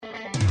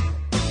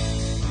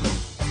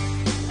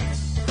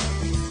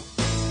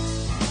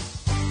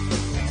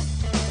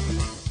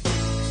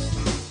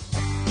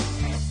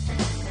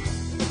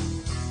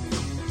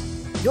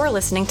You're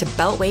listening to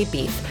Beltway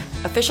Beef,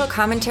 official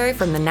commentary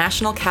from the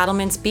National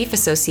Cattlemen's Beef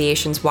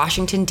Association's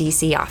Washington,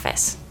 D.C.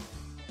 office.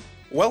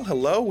 Well,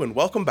 hello and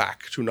welcome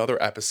back to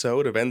another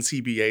episode of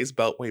NCBA's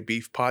Beltway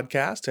Beef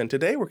podcast. And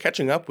today we're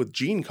catching up with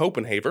Gene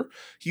Copenhaver.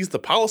 He's the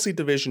Policy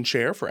Division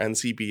Chair for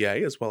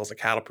NCBA, as well as a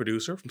cattle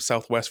producer from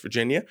Southwest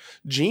Virginia.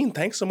 Gene,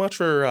 thanks so much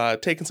for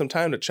taking some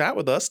time to chat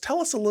with us.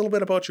 Tell us a little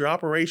bit about your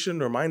operation.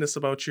 Remind us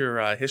about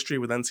your history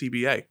with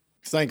NCBA.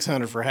 Thanks,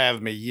 Hunter, for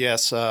having me.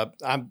 Yes,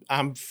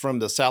 I'm from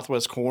the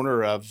southwest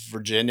corner of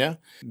Virginia.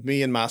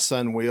 Me and my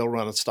son Will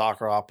run a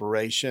stocker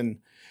operation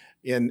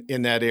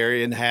in that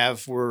area, and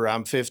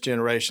I'm fifth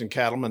generation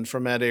cattleman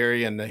from that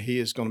area, and he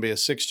is going to be a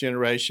sixth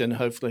generation.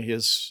 Hopefully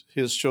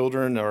his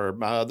children or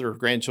my other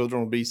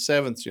grandchildren will be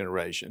seventh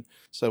generation.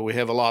 So we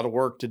have a lot of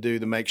work to do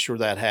to make sure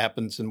that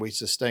happens and we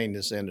sustain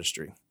this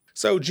industry.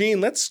 So, Gene,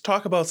 let's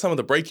talk about some of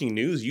the breaking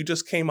news. You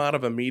just came out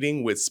of a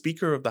meeting with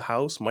Speaker of the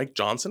House, Mike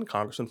Johnson,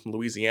 Congressman from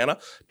Louisiana.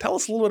 Tell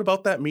us a little bit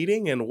about that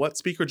meeting and what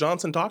Speaker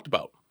Johnson talked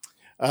about.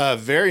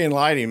 Very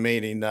enlightening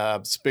meeting.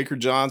 Speaker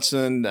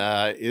Johnson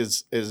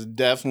is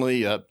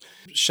definitely a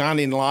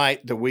shining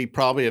light that we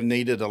probably have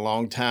needed a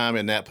long time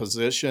in that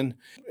position.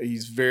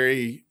 He's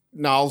very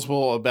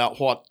knowledgeable about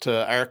what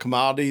our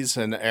commodities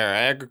and our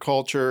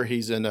agriculture.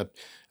 He's in a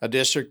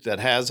district that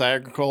has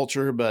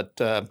agriculture, but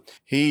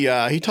he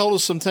told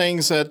us some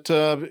things that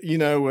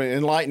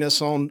enlighten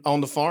us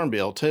on the Farm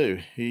Bill too.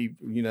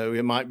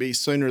 It might be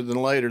sooner than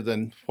later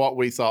than what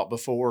we thought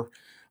before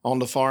on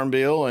the Farm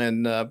Bill,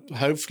 and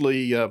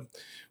hopefully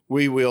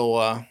we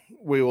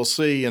will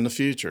see in the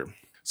future.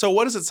 So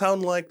what does it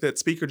sound like that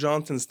Speaker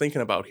Johnson's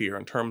thinking about here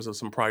in terms of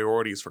some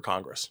priorities for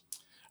Congress?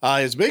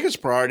 His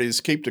biggest priority is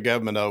keep the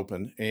government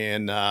open,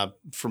 and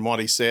from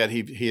what he said,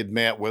 he had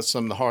met with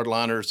some of the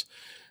hardliners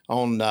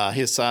on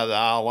his side of the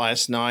aisle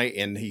last night,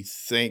 and he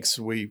thinks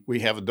we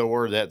have a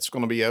door that's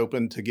going to be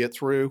open to get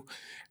through,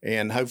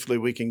 and hopefully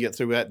we can get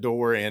through that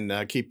door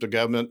and keep the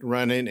government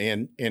running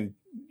and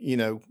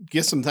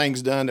get some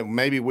things done that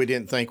maybe we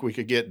didn't think we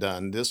could get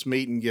done. This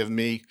meeting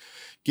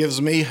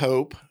gives me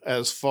hope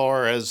as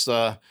far as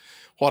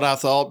what I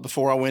thought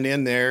before I went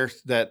in there,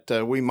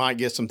 that we might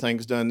get some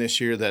things done this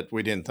year that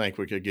we didn't think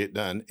we could get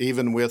done,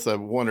 even with a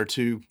 1 or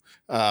 2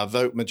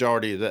 vote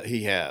majority that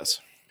he has.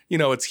 You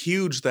know, it's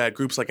huge that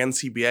groups like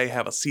NCBA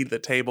have a seat at the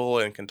table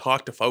and can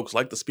talk to folks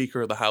like the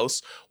Speaker of the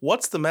House.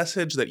 What's the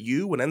message that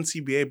you and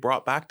NCBA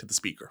brought back to the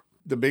Speaker?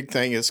 The big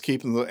thing is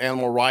keeping the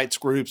animal rights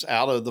groups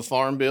out of the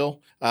Farm Bill.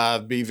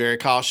 Be very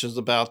cautious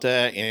about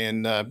that,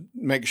 and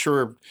make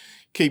sure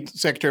keep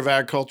Secretary of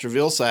Agriculture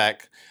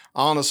Vilsack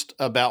honest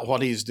about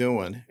what he's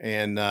doing,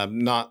 and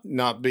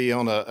not be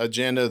on an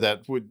agenda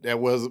that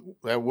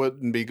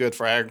wouldn't be good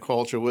for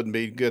agriculture, wouldn't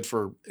be good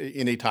for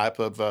any type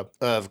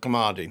of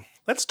commodity.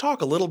 Let's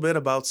talk a little bit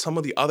about some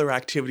of the other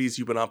activities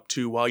you've been up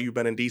to while you've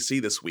been in D.C.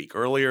 this week.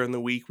 Earlier in the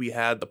week, we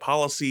had the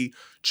policy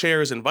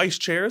chairs and vice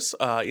chairs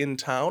in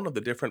town of the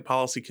different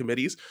policy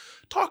committees.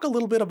 Talk a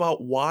little bit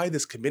about why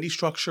this committee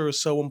structure is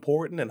so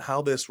important and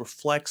how this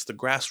reflects the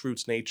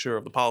grassroots nature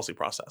of the policy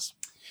process.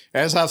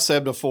 As I've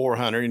said before,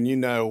 Hunter, and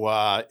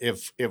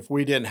if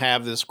we didn't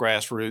have this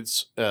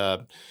grassroots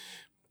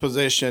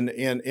position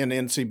in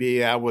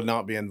NCBA, I would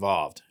not be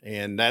involved.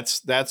 And that's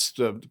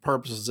the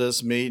purpose of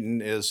this meeting,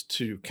 is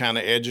to kind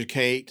of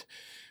educate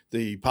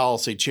the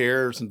policy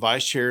chairs and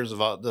vice chairs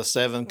of the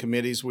 7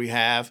 committees we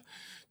have,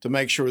 to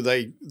make sure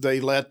they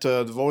let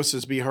the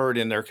voices be heard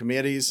in their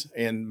committees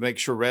and make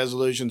sure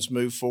resolutions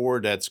move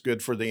forward that's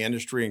good for the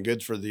industry and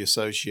good for the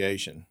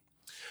association.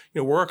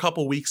 We're a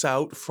couple weeks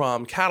out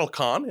from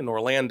CattleCon in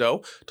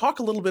Orlando. Talk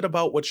a little bit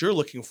about what you're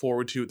looking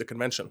forward to at the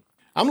convention.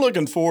 I'm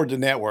looking forward to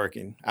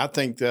networking. I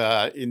think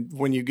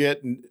when you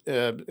get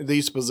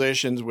these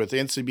positions with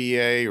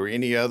NCBA or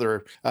any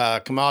other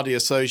commodity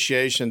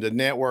association, the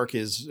network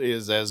is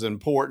as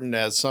important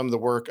as some of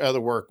the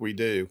other work we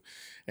do.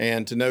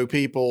 And to know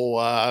people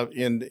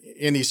in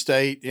any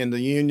state in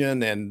the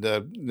union and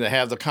to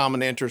have the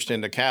common interest in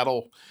the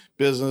cattle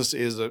business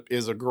is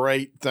a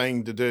great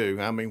thing to do.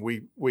 I mean,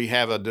 we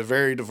have a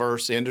very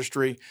diverse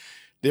industry,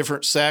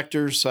 different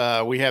sectors.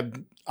 We have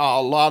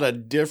a lot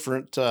of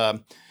different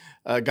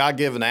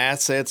God-given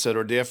assets that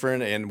are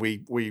different, and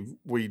we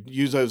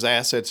use those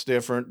assets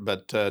different.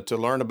 But to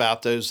learn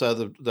about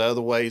the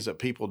other ways that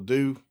people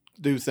do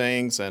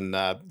things, and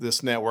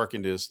this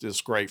networking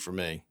is great for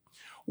me.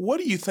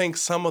 What do you think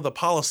some of the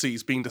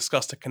policies being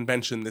discussed at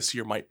convention this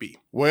year might be?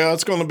 Well,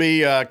 it's going to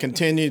be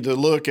continue to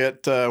look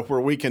at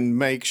where we can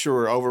make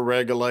sure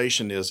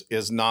overregulation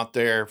is not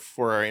there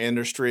for our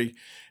industry.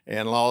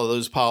 And a lot of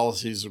those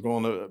policies are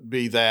going to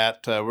be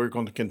that. We're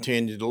going to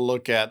continue to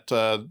look at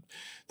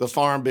the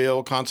Farm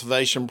Bill,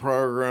 conservation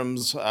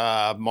programs,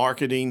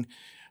 marketing,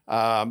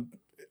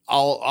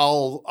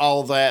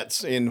 all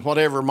that's in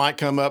whatever might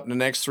come up in the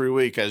next 3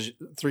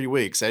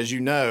 weeks. As you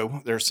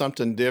know, there's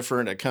something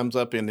different that comes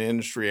up in the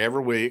industry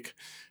every week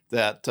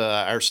that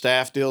our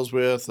staff deals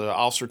with, the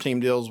officer team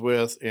deals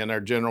with, and our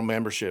general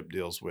membership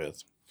deals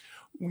with.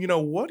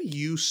 What do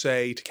you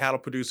say to cattle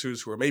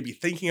producers who are maybe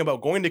thinking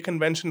about going to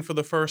convention for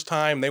the first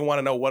time? They want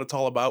to know what it's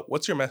all about.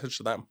 What's your message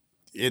to them?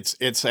 It's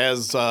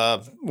as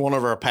one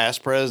of our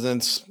past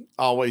presidents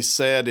always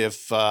said,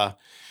 if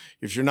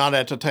you're not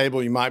at the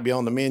table, you might be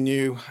on the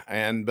menu.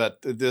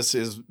 But this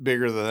is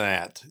bigger than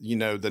that.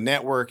 The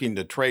networking,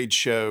 the trade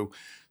show,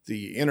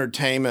 the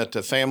entertainment,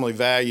 the family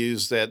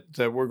values that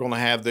we're going to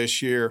have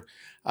this year.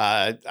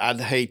 I'd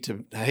hate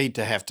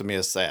to have to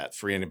miss that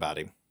for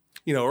anybody.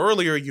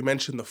 Earlier you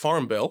mentioned the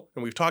Farm Bill,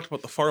 and we've talked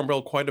about the Farm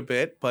Bill quite a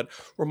bit, but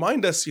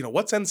remind us,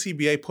 what's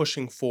NCBA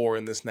pushing for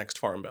in this next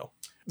Farm Bill?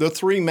 The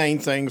three main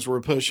things we're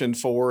pushing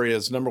for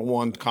is, number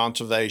one,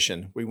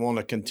 conservation. We want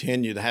to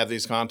continue to have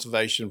these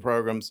conservation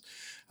programs.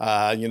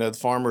 The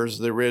farmers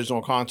are the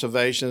original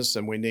conservationists,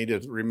 and we need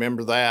to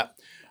remember that.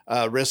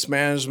 Risk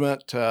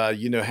management,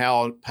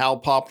 how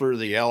popular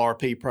the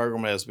LRP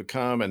program has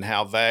become and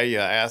how value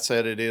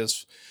asset it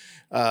is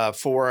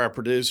for our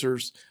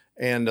producers.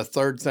 And the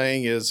third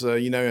thing is,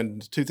 in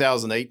the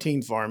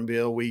 2018 Farm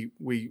Bill, we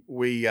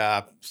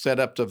set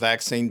up the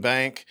vaccine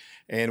bank,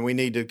 and we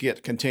need to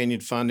get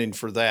continued funding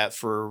for that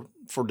for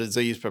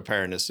disease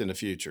preparedness in the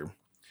future.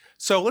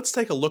 So let's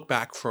take a look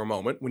back for a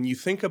moment. When you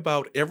think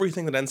about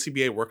everything that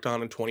NCBA worked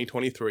on in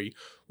 2023,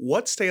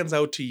 what stands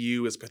out to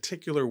you as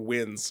particular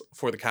wins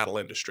for the cattle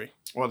industry?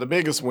 Well, the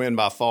biggest win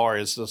by far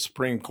is the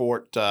Supreme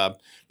Court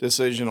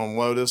decision on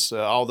WOTUS.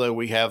 Although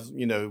we have,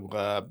 we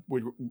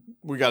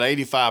got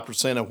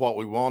 85% of what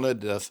we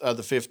wanted. The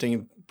other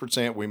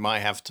 15% we might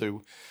have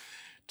to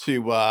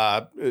keep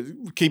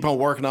on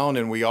working on,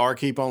 and we are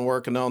keep on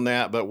working on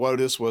that. But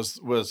WOTUS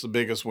was the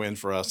biggest win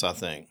for us, I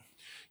think.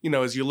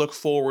 As you look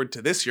forward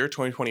to this year,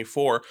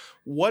 2024,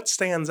 what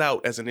stands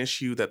out as an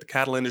issue that the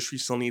cattle industry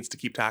still needs to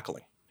keep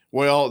tackling?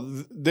 Well,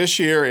 this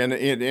year and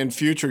in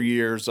future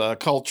years,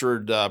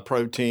 cultured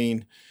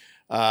protein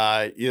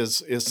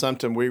is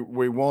something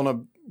we want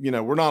to.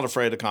 We're not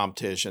afraid of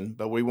competition,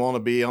 but we want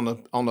to be on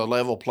a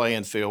level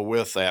playing field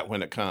with that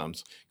when it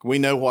comes. We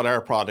know what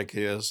our product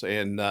is,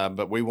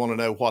 but we want to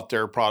know what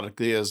their product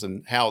is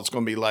and how it's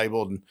going to be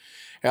labeled and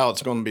how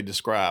it's going to be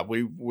described.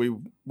 We're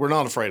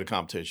not afraid of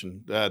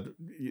competition.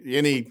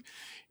 Any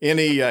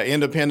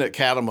independent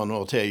cattleman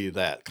will tell you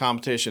that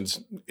competition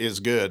is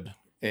good,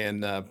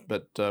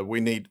 but we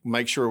need to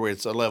make sure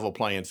it's a level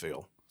playing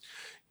field.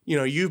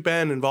 You've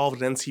been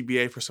involved in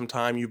NCBA for some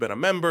time. You've been a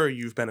member.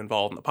 You've been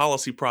involved in the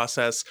policy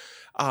process.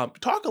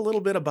 Talk a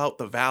little bit about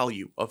the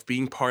value of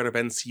being part of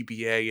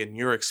NCBA and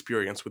your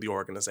experience with the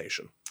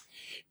organization.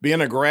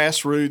 Being a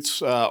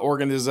grassroots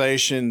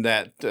organization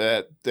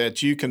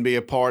that you can be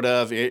a part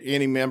of,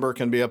 any member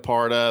can be a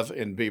part of,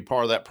 and be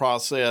part of that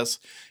process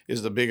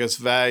is the biggest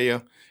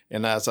value.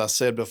 And as I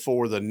said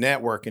before, the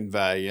networking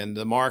value and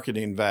the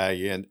marketing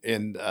value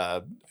and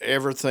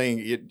everything.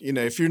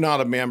 If you're not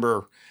a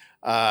member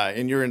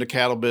and you're in the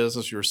cattle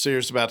business, you're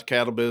serious about the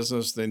cattle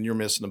business, then you're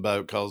missing the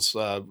boat, because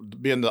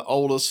being the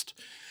oldest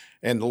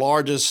and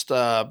largest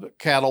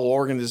cattle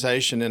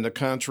organization in the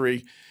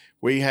country,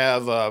 we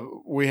have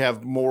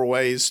more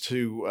ways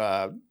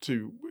to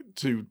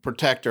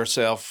protect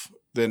ourselves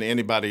than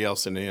anybody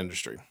else in the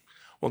industry.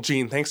 Well,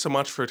 Gene, thanks so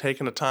much for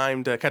taking the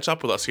time to catch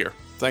up with us here.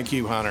 Thank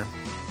you, Hunter.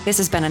 This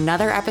has been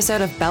another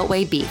episode of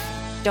Beltway Beef.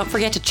 Don't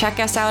forget to check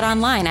us out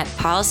online at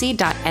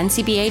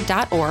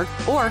policy.ncba.org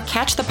or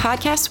catch the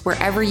podcast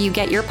wherever you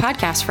get your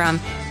podcasts from,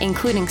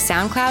 including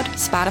SoundCloud,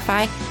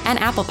 Spotify, and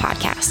Apple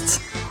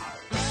Podcasts.